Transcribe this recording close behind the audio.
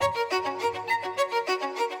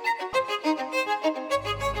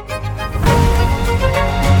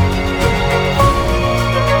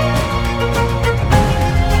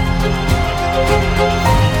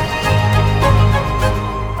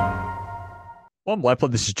Well, my left,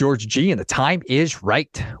 this is George G, and the time is right.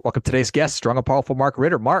 Welcome to today's guest, strong and powerful Mark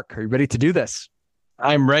Ritter. Mark, are you ready to do this?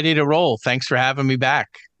 I'm ready to roll. Thanks for having me back.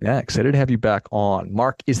 Yeah, excited to have you back on.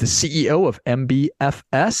 Mark is the CEO of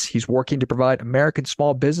MBFS. He's working to provide American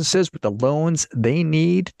small businesses with the loans they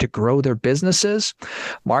need to grow their businesses.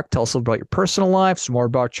 Mark, tell us a little about your personal life, some more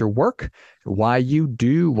about your work, why you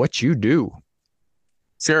do what you do.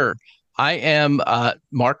 Sure. I am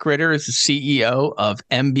Mark Ritter is the CEO of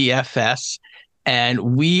MBFS,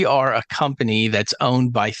 and we are a company that's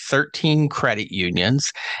owned by 13 credit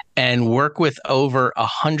unions and work with over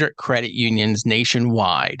 100 credit unions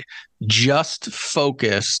nationwide, just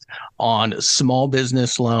focused on small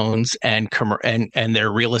business loans and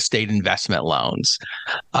their real estate investment loans.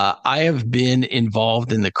 I have been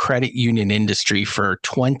involved in the credit union industry for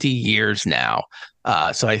 20 years now.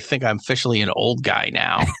 So I think I'm officially an old guy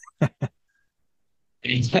now.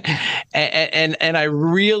 And I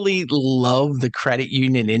really love the credit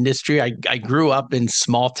union industry. I grew up in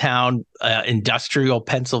small town industrial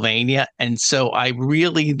Pennsylvania, and so I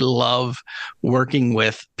really love working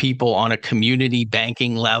with people on a community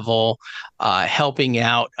banking level, helping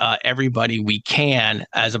out everybody we can,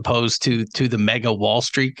 as opposed to the mega Wall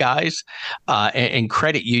Street guys. And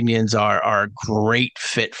credit unions are a great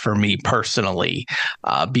fit for me personally,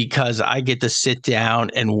 because I get to sit down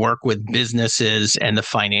and work with businesses and the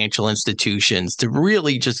financial institutions to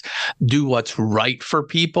really just do what's right for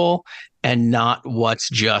people and not what's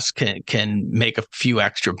just can make a few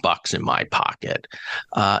extra bucks in my pocket.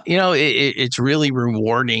 It's really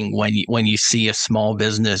rewarding when you see a small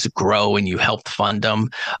business grow and you help fund them.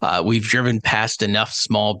 We've driven past enough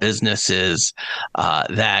small businesses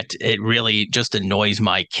that it really just annoys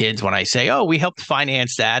my kids when I say, "Oh, we helped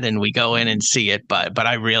finance that," and we go in and see it. But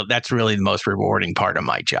that's really the most rewarding part of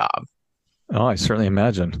my job. Oh, I certainly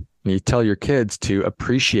imagine. You tell your kids to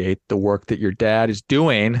appreciate the work that your dad is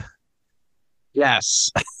doing.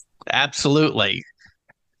 Yes, absolutely.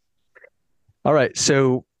 All right.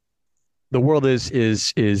 So the world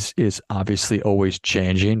is obviously always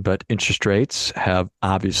changing, but interest rates have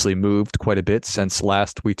obviously moved quite a bit since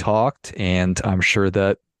last we talked, and I'm sure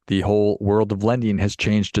that the whole world of lending has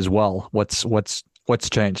changed as well. What's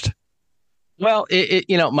changed? Well,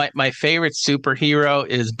 my favorite superhero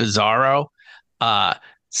is Bizarro. Uh,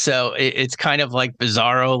 so it's kind of like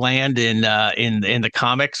Bizarro Land in the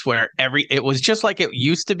comics, where it was just like it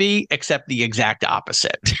used to be, except the exact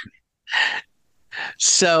opposite.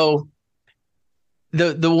 So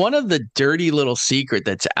the one of the dirty little secret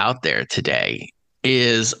that's out there today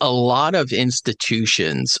is a lot of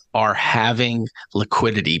institutions are having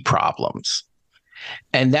liquidity problems.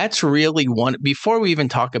 And that's really one, before we even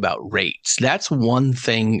talk about rates, that's one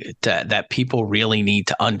thing that people really need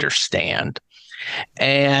to understand.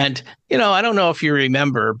 And, I don't know if you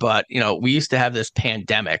remember, but, we used to have this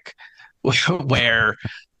pandemic where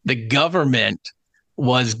the government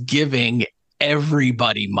was giving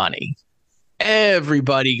everybody money.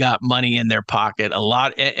 Everybody got money in their pocket, a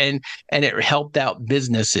lot, and it helped out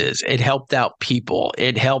businesses. It helped out people.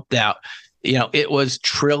 It helped out, it was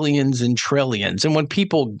trillions and trillions. And when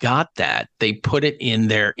people got that, they put it in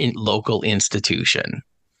their local institution.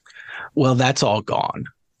 Well, that's all gone.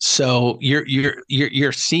 So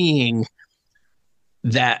you're seeing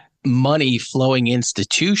that money flowing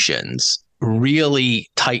institutions really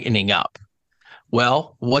tightening up.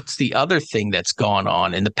 Well, what's the other thing that's gone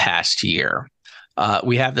on in the past year?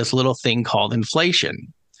 We have this little thing called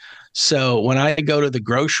inflation. So when I go to the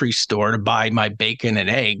grocery store to buy my bacon and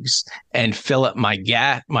eggs and fill up my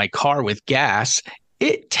car with gas,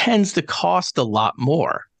 it tends to cost a lot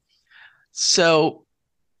more. So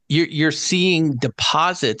you're seeing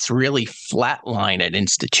deposits really flatline at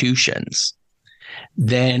institutions.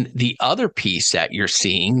 Then the other piece that you're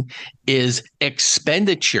seeing is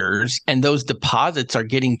expenditures, and those deposits are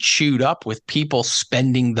getting chewed up with people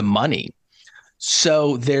spending the money.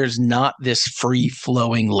 So there's not this free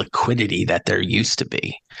flowing liquidity that there used to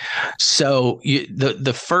be. So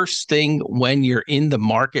the first thing when you're in the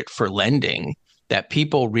market for lending that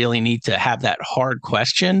people really need to have that hard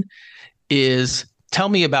question is, tell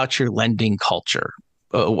me about your lending culture.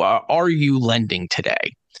 Are you lending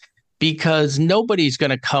today? Because nobody's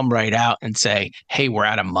going to come right out and say, "Hey, we're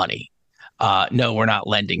out of money." No, we're not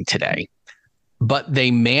lending today. But they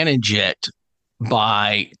manage it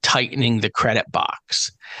by tightening the credit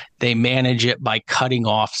box. They manage it by cutting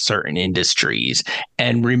off certain industries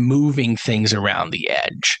and removing things around the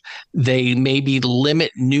edge. They maybe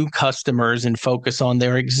limit new customers and focus on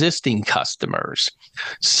their existing customers.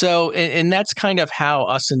 So, and that's kind of how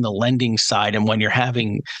us in the lending side, and when you're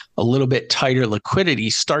having a little bit tighter liquidity,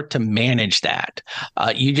 start to manage that.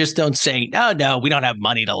 You just don't say, no, we don't have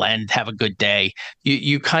money to lend. Have a good day.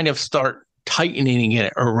 You kind of start tightening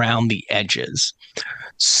it around the edges.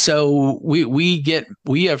 So we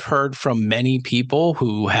have heard from many people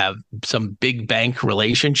who have some big bank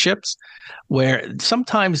relationships where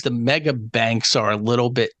sometimes the mega banks are a little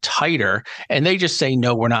bit tighter and they just say,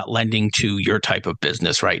 no, we're not lending to your type of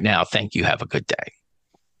business right now. Thank you. Have a good day.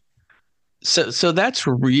 So that's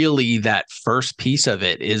really that first piece of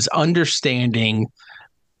it, is understanding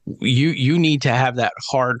you need to have that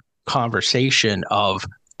hard conversation of,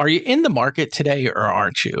 are you in the market today or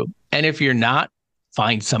aren't you? And if you're not,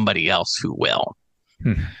 find somebody else who will.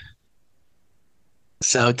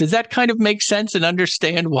 So does that kind of make sense, and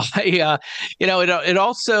understand why, it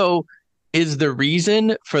also is the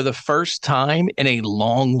reason for the first time in a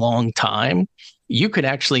long, long time, you could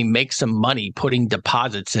actually make some money putting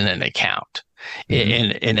deposits in an account.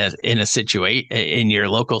 In a situation in your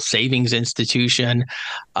local savings institution.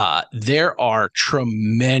 There are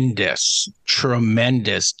tremendous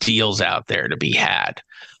deals out there to be had,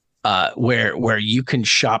 where you can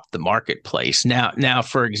shop the marketplace. Now,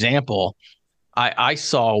 for example, I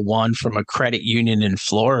saw one from a credit union in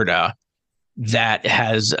Florida that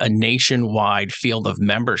has a nationwide field of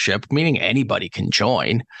membership, meaning anybody can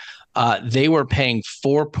join. They were paying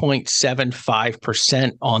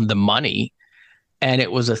 4.75% on the money, and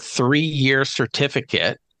it was a 3-year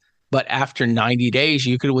certificate. But after 90 days,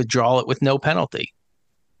 you could withdraw it with no penalty.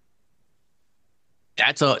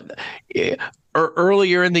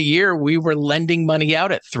 Earlier in the year, we were lending money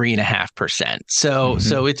out at 3.5%. So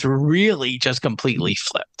it's really just completely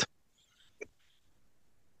flipped.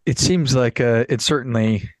 It seems like it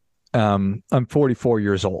certainly. I'm 44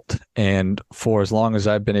 years old, and for as long as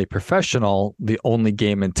I've been a professional, the only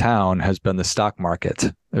game in town has been the stock market.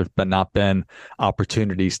 There's not been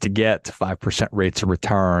opportunities to get 5% rates of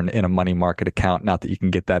return in a money market account. Not that you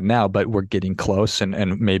can get that now, but we're getting close,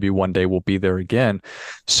 and maybe one day we'll be there again.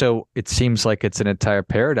 So it seems like it's an entire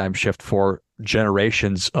paradigm shift for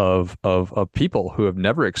generations of people who have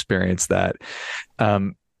never experienced that.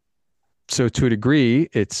 So to a degree,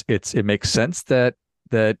 it makes sense that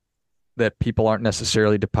people aren't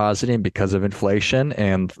necessarily depositing because of inflation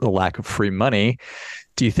and the lack of free money.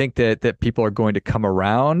 Do you think that people are going to come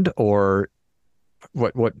around, or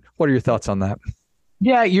what are your thoughts on that?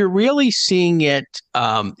 Yeah, you're really seeing it.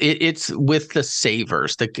 It's with the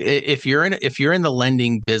savers. If you're in the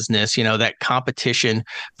lending business, that competition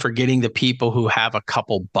for getting the people who have a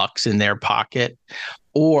couple bucks in their pocket,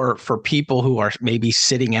 or for people who are maybe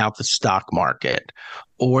sitting out the stock market,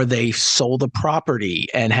 or they sold a property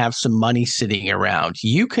and have some money sitting around.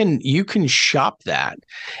 You can shop that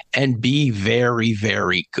and be very,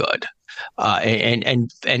 very good,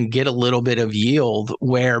 and get a little bit of yield,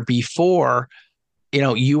 where before,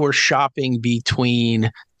 you were shopping between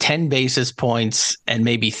 10 basis points and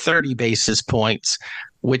maybe 30 basis points,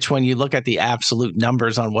 which when you look at the absolute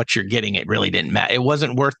numbers on what you're getting, it really didn't matter. It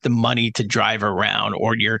wasn't worth the money to drive around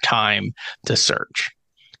or your time to search.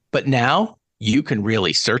 But now you can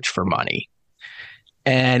really search for money.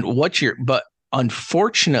 And but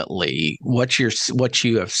unfortunately, what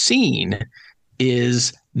you have seen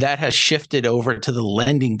is that has shifted over to the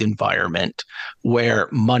lending environment, where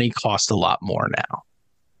money costs a lot more now.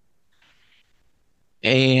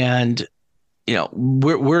 And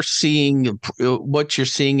we're seeing, what you're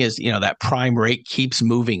seeing is, that prime rate keeps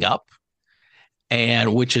moving up,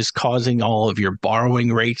 and which is causing all of your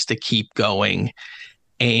borrowing rates to keep going.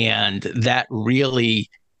 And that really,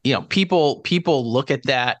 people look at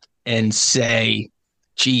that and say,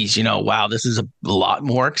 geez, wow, this is a lot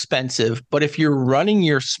more expensive. But if you're running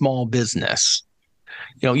your small business,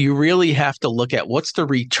 you really have to look at what's the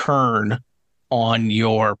return on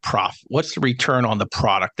your profit. What's the return on the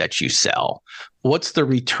product that you sell? What's the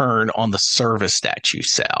return on the service that you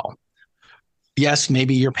sell? Yes,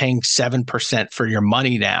 maybe you're paying 7% for your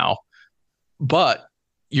money now, but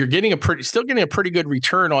you're still getting a pretty good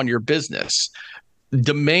return on your business.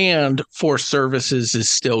 Demand for services is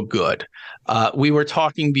still good. We were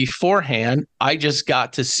talking beforehand. I just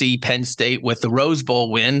got to see Penn State with the Rose Bowl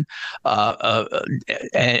win,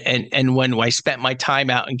 and when I spent my time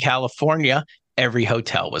out in California, every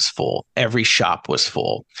hotel was full, every shop was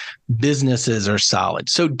full, businesses are solid.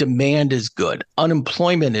 So demand is good,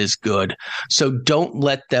 unemployment is good. So don't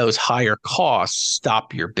let those higher costs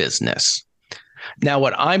stop your business. Now,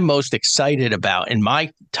 what I'm most excited about in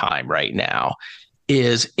my time right now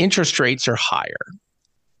is interest rates are higher.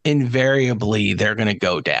 Invariably, they're going to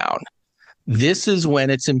go down. This is when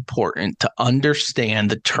it's important to understand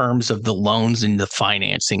the terms of the loans and the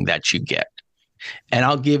financing that you get. And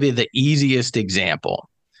I'll give you the easiest example.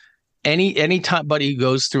 Anybody who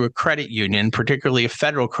goes through a credit union, particularly a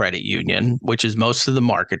federal credit union, which is most of the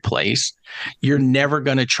marketplace, you're never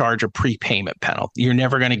going to charge a prepayment penalty. You're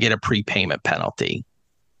never going to get a prepayment penalty.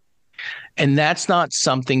 And that's not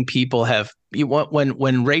something people have.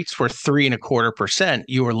 When rates were 3.25%,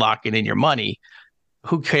 you were locking in your money.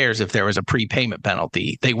 Who cares if there was a prepayment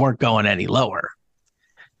penalty? They weren't going any lower.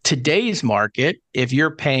 Today's market, if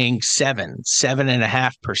you're paying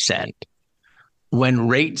 7.5%, when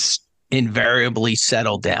rates invariably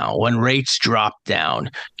settle down, when rates drop down,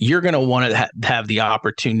 you're going to want to have the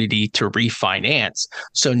opportunity to refinance.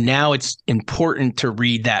 So now it's important to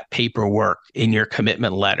read that paperwork in your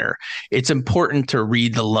commitment letter. It's important to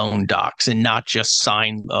read the loan docs and not just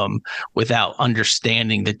sign them without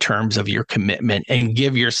understanding the terms of your commitment, and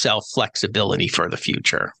give yourself flexibility for the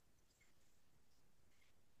future.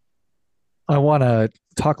 I want to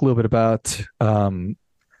talk a little bit about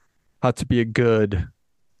how to be a good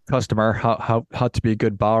customer, how to be a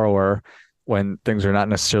good borrower when things are not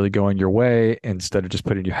necessarily going your way, instead of just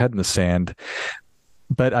putting your head in the sand.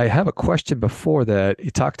 But I have a question before that.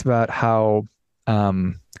 You talked about how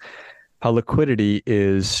liquidity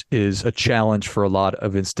is a challenge for a lot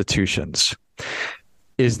of institutions.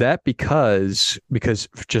 Is that because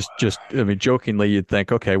just I mean, jokingly, you'd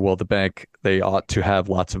think, okay, well, the bank, they ought to have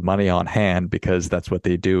lots of money on hand because that's what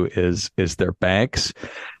they do is their banks.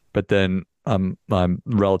 But then I'm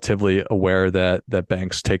relatively aware that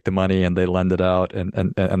banks take the money and they lend it out,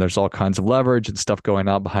 and there's all kinds of leverage and stuff going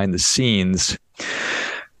on behind the scenes.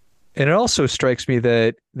 And it also strikes me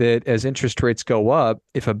that as interest rates go up,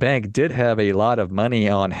 if a bank did have a lot of money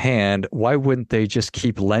on hand, why wouldn't they just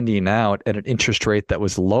keep lending out at an interest rate that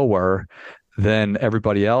was lower than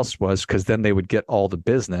everybody else was? Because then they would get all the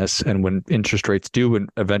business. And when interest rates do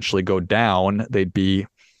eventually go down, they'd be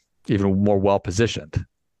even more well positioned.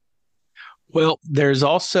 Well, there's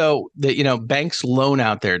also banks loan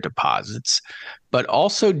out their deposits, but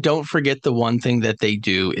also don't forget the one thing that they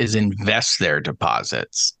do is invest their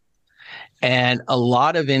deposits. And a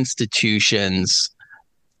lot of institutions,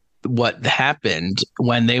 what happened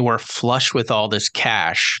when they were flush with all this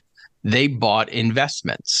cash, they bought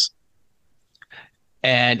investments.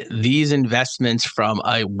 And these investments from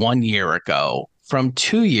 1 year ago, from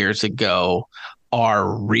 2 years ago,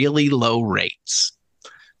 are really low rates.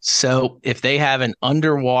 So if they have an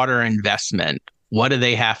underwater investment, what do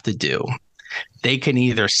they have to do? They can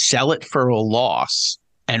either sell it for a loss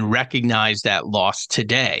and recognize that loss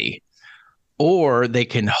today, or they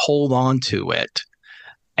can hold on to it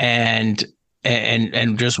and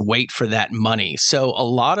just wait for that money. So a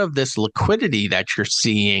lot of this liquidity that you're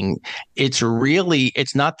seeing, it's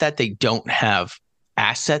not that they don't have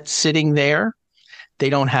assets sitting there. They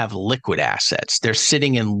don't have liquid assets. They're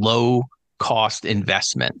sitting in low cost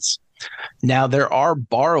investments. Now, there are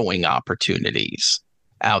borrowing opportunities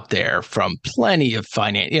out there from plenty of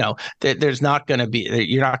finance. There's not going to be,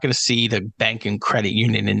 you're not going to see the bank and credit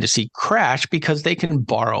union industry crash because they can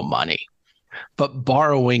borrow money. But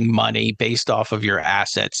borrowing money based off of your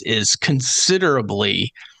assets is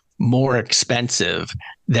considerably more expensive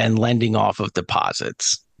than lending off of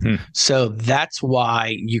deposits. So that's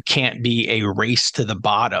why you can't be a race to the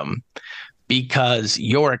bottom, because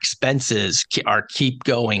your expenses keep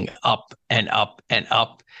going up and up and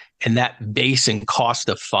up. And that base and cost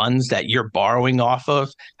of funds that you're borrowing off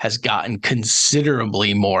of has gotten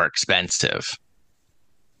considerably more expensive.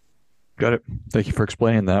 Got it. Thank you for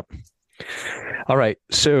explaining that. All right.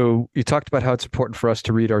 So you talked about how it's important for us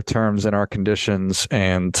to read our terms and our conditions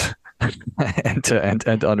and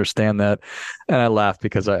to understand that. And I laugh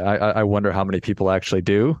because I wonder how many people actually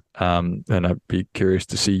do. And I'd be curious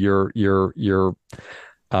to see your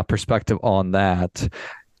perspective on that,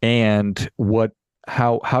 and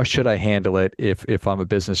how should I handle it if I'm a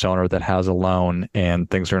business owner that has a loan and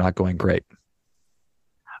things are not going great?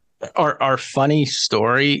 Our funny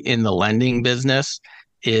story in the lending business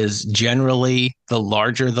is generally the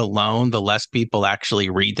larger the loan, the less people actually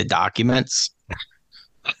read the documents.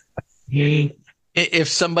 If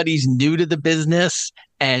somebody's new to the business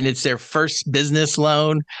and it's their first business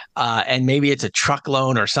loan, and maybe it's a truck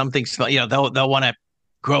loan or something, they'll want to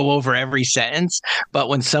go over every sentence. But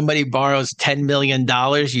when somebody borrows $10 million,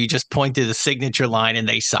 you just point to the signature line and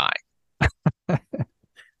they sign.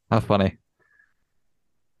 How funny.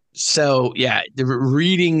 So yeah, the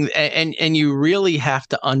reading and you really have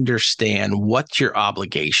to understand what your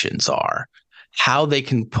obligations are, how you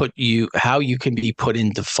can be put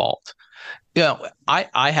in default.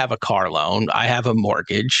 I have a car loan, I have a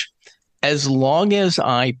mortgage. As long as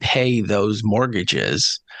I pay those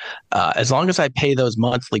mortgages, as long as I pay those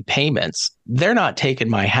monthly payments, they're not taking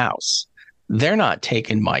my house. They're not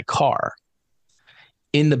taking my car.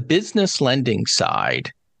 In the business lending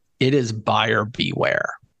side, it is buyer beware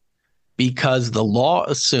because the law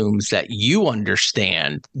assumes that you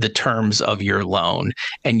understand the terms of your loan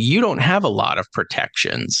and you don't have a lot of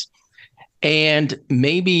protections. And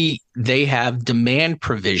maybe they have demand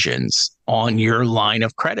provisions on your line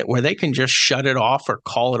of credit where they can just shut it off or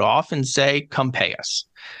call it off and say, come pay us.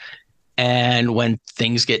 And when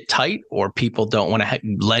things get tight or people don't want to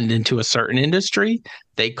lend into a certain industry,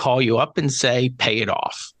 they call you up and say, pay it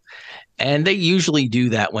off. And they usually do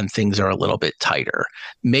that when things are a little bit tighter.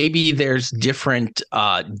 Maybe there's different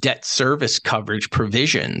debt service coverage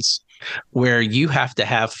provisions where you have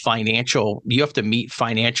to meet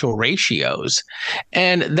financial ratios.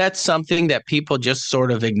 And that's something that people just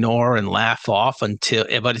sort of ignore and laugh off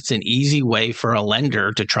but it's an easy way for a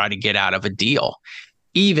lender to try to get out of a deal,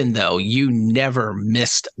 even though you never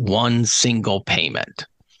missed one single payment.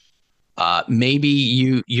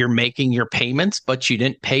 Maybe you're making your payments, but you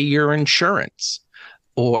didn't pay your insurance,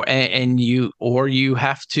 you didn't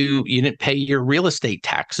pay your real estate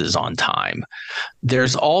taxes on time.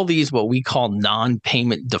 There's all these what we call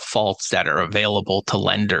non-payment defaults that are available to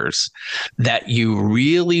lenders that you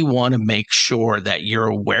really want to make sure that you're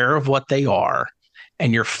aware of what they are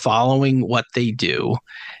and you're following what they do.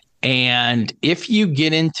 And if you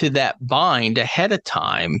get into that bind ahead of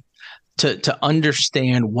time, to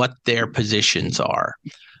understand what their positions are.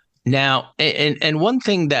 Now, and one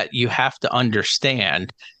thing that you have to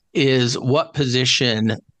understand is what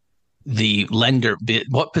position the lender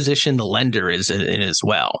is in as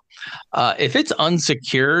well. If it's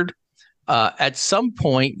unsecured, at some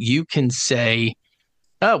point you can say,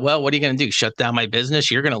 oh, well, what are you going to do? Shut down my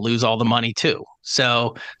business? You're going to lose all the money too.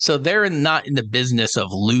 So they're not in the business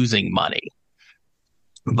of losing money.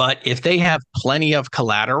 But if they have plenty of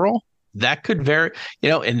collateral, that could vary,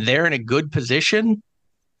 and they're in a good position,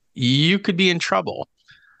 you could be in trouble.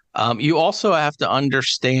 You also have to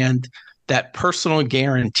understand that personal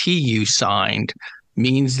guarantee you signed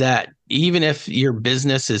means that even if your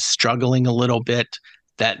business is struggling a little bit,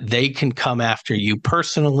 that they can come after you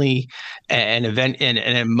personally and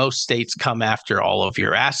in most states come after all of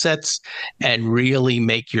your assets and really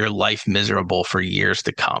make your life miserable for years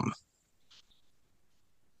to come.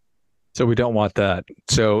 So we don't want that.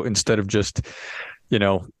 So instead of just,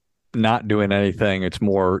 not doing anything, it's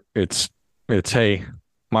hey,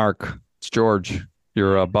 Mark, it's George,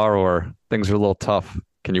 you're a borrower. Things are a little tough.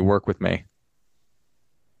 Can you work with me?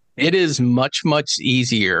 It is much, much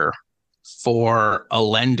easier for a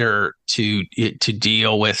lender to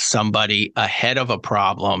deal with somebody ahead of a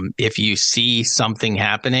problem if you see something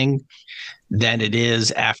happening than it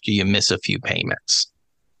is after you miss a few payments.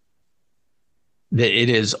 That it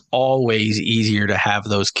is always easier to have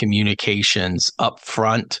those communications up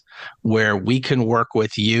front where we can work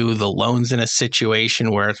with you. The loan's in a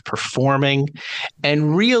situation where it's performing.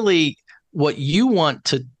 And really what you want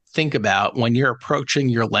to think about when you're approaching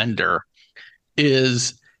your lender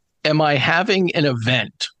is, am I having an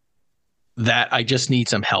event that I just need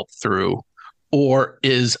some help through? Or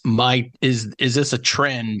is this a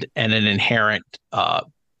trend and an inherent,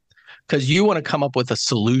 because you want to come up with a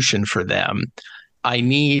solution for them. I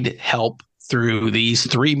need help through these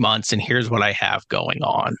 3 months, and here's what I have going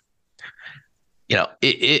on.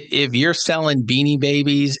 If you're selling Beanie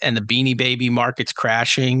Babies and the Beanie Baby market's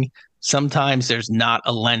crashing, sometimes there's not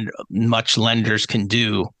much lenders can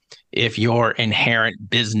do if your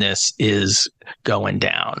inherent business is going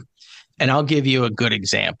down. And I'll give you a good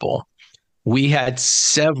example. We had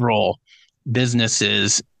several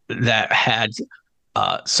businesses that had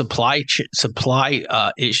supply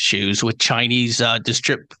issues with Chinese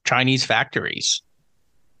factories.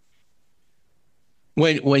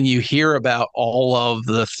 When you hear about all of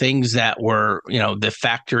the things that were, the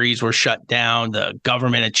factories were shut down, the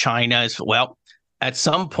government of China is, well, at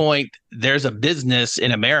some point there's a business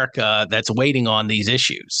in America that's waiting on these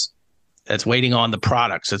issues, that's waiting on the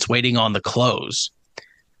products, that's waiting on the clothes,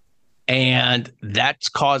 and that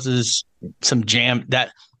causes some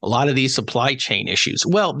a lot of these supply chain issues.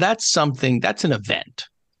 Well, that's an event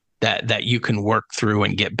that you can work through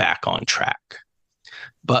and get back on track.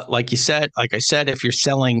 But like I said,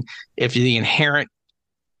 if the inherent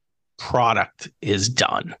product is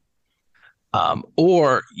done,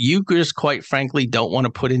 or you just quite frankly don't want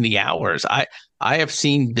to put in the hours. I have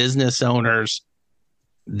seen business owners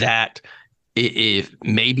that if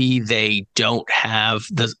maybe they don't have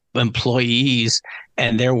the employees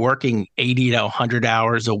and they're working 80 to 100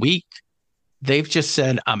 hours a week, they've just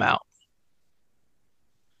said, I'm out.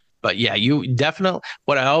 But yeah, you definitely,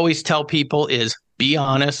 what I always tell people is be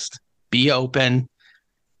honest, be open,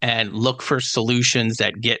 and look for solutions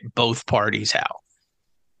that get both parties out.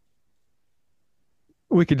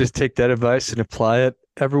 We can just take that advice and apply it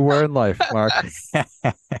everywhere in life, Mark. I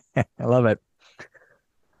love it.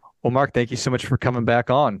 Well, Mark, thank you so much for coming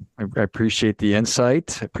back on. I appreciate the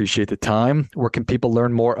insight. I appreciate the time. Where can people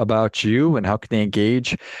learn more about you, and how can they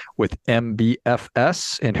engage with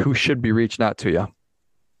MBFS, and who should be reaching out to you?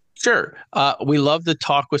 Sure. We love to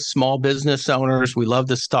talk with small business owners. We love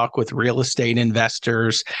to talk with real estate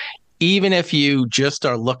investors. Even if you just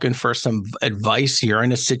are looking for some advice, you're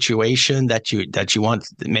in a situation that you want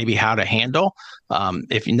maybe how to handle.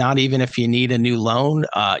 If not, even if you need a new loan,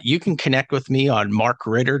 you can connect with me on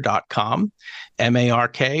markritter.com,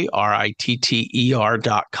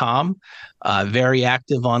 markritter.com. Very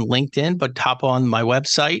active on LinkedIn, but hop on my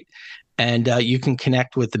website. And you can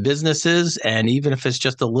connect with the businesses. And even if it's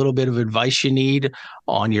just a little bit of advice you need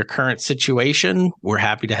on your current situation, we're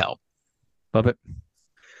happy to help. Love it.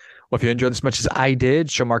 Well, if you enjoyed this as much as I did,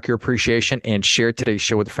 show Mark your appreciation and share today's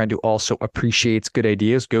show with a friend who also appreciates good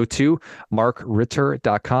ideas. Go to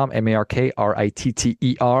markritter.com,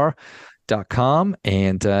 markritter.com.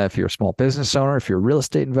 And if you're a small business owner, if you're a real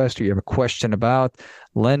estate investor, you have a question about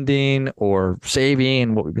lending or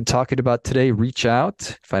saving, what we've been talking about today, reach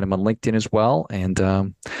out. Find him on LinkedIn as well,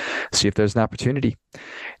 and see if there's an opportunity.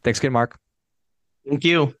 Thanks again, Mark. Thank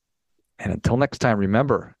you. And until next time,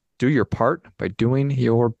 remember, do your part by doing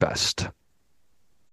your best.